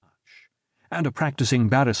and a practising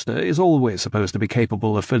barrister is always supposed to be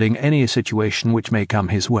capable of filling any situation which may come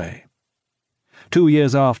his way. 2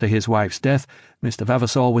 years after his wife's death, Mr.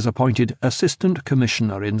 Vavasor was appointed Assistant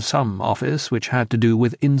Commissioner in some office which had to do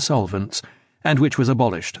with insolvents, and which was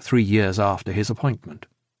abolished 3 years after his appointment.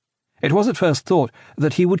 It was at first thought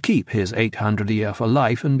that he would keep his 800 a year for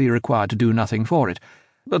life and be required to do nothing for it,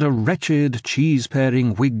 but a wretched,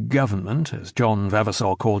 cheese-paring Whig government, as John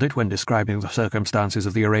Vavasor called it when describing the circumstances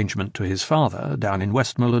of the arrangement to his father down in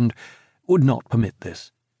Westmoreland, would not permit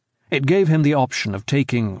this. It gave him the option of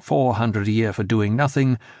taking 400 a year for doing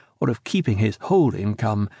nothing, or of keeping his whole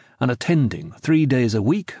income and attending 3 days a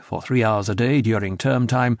week for 3 hours a day during term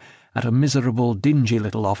time at a miserable, dingy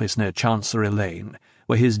little office near Chancery Lane,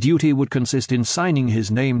 where his duty would consist in signing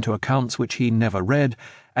his name to accounts which he never read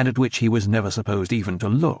and at which he was never supposed even to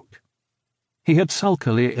look. He had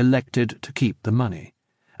sulkily elected to keep the money,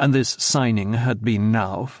 and this signing had been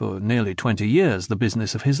now for nearly 20 years the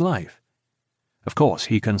business of his life. Of course,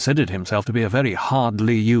 he considered himself to be a very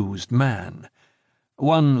hardly used man.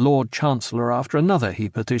 One Lord Chancellor after another he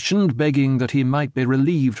petitioned, begging that he might be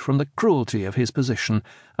relieved from the cruelty of his position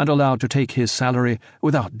and allowed to take his salary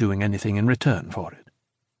without doing anything in return for it.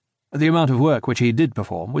 The amount of work which he did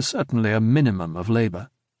perform was certainly a minimum of labour.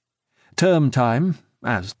 Term time,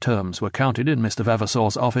 as terms were counted in Mr.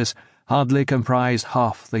 Vavasor's office, hardly comprised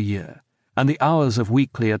half the year, and the hours of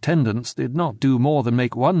weekly attendance did not do more than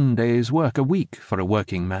make 1 day's work a week for a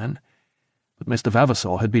working man. But Mr.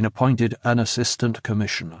 Vavasor had been appointed an Assistant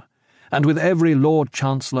Commissioner, and with every Lord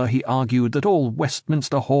Chancellor he argued that all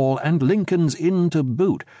Westminster Hall and Lincoln's Inn to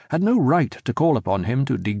boot had no right to call upon him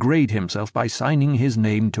to degrade himself by signing his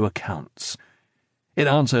name to accounts. In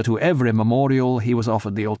answer to every memorial he was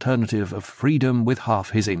offered the alternative of freedom with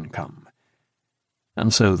half his income.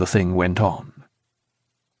 And so the thing went on.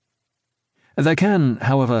 There can,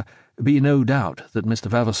 however, be no doubt that Mr.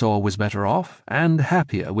 Vavasor was better off and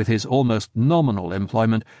happier with his almost nominal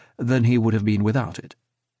employment than he would have been without it.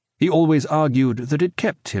 He always argued that it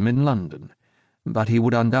kept him in London, but he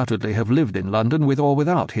would undoubtedly have lived in London with or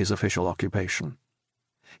without his official occupation.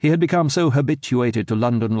 He had become so habituated to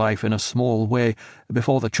London life in a small way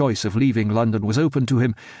before the choice of leaving London was open to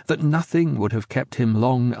him that nothing would have kept him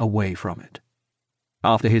long away from it.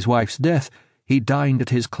 After his wife's death, he dined at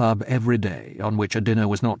his club every day, on which a dinner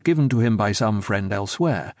was not given to him by some friend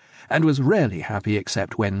elsewhere, and was rarely happy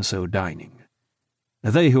except when so dining.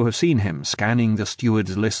 They who have seen him scanning the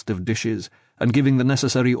steward's list of dishes and giving the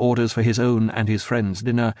necessary orders for his own and his friend's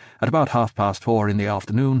dinner at about 4:30 in the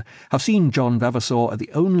afternoon have seen John Vavasor at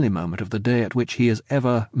the only moment of the day at which he is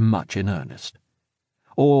ever much in earnest.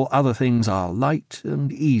 All other things are light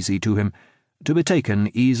and easy to him, to be taken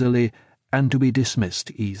easily and to be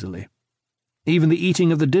dismissed easily. Even the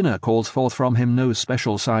eating of the dinner calls forth from him no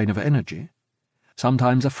special sign of energy.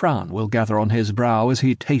 Sometimes a frown will gather on his brow as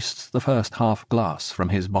he tastes the first half-glass from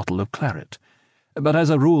his bottle of claret, but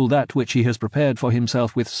as a rule that which he has prepared for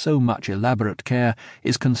himself with so much elaborate care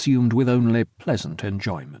is consumed with only pleasant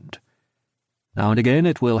enjoyment. Now and again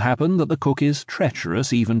it will happen that the cook is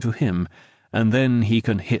treacherous even to him, and then he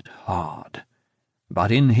can hit hard.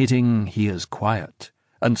 But in hitting he is quiet,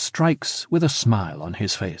 and strikes with a smile on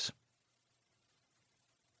his face.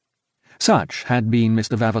 Such had been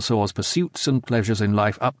Mr. Vavasor's pursuits and pleasures in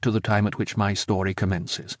life up to the time at which my story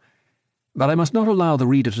commences. But I must not allow the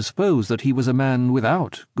reader to suppose that he was a man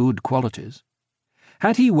without good qualities.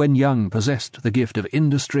 Had he when young possessed the gift of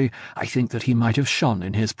industry, I think that he might have shone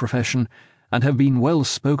in his profession, and have been well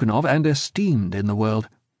spoken of and esteemed in the world.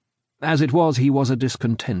 As it was, he was a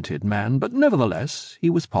discontented man, but nevertheless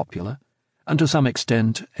he was popular, and to some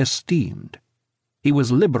extent esteemed. He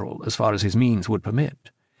was liberal as far as his means would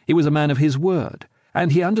permit. He was a man of his word,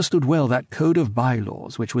 and he understood well that code of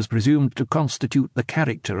bylaws which was presumed to constitute the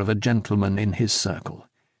character of a gentleman in his circle.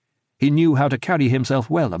 He knew how to carry himself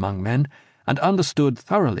well among men, and understood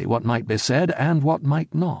thoroughly what might be said and what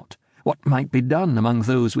might not, what might be done among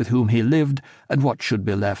those with whom he lived, and what should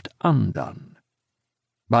be left undone.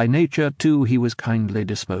 By nature, too, he was kindly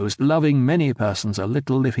disposed, loving many persons a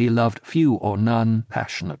little if he loved few or none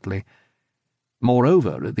passionately.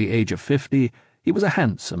 Moreover, at the age of 50, he was a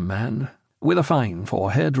handsome man, with a fine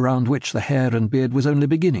forehead round which the hair and beard was only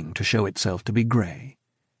beginning to show itself to be grey.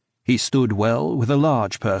 He stood well with a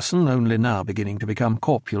large person, only now beginning to become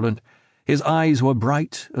corpulent. His eyes were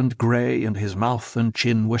bright and grey, and his mouth and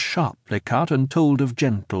chin were sharply cut and told of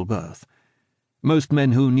gentle birth. Most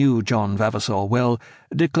men who knew John Vavasor well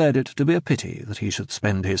declared it to be a pity that he should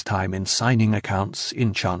spend his time in signing accounts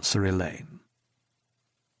in Chancery Lane.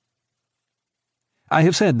 I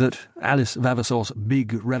have said that Alice Vavasor's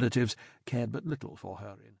big relatives cared but little for her in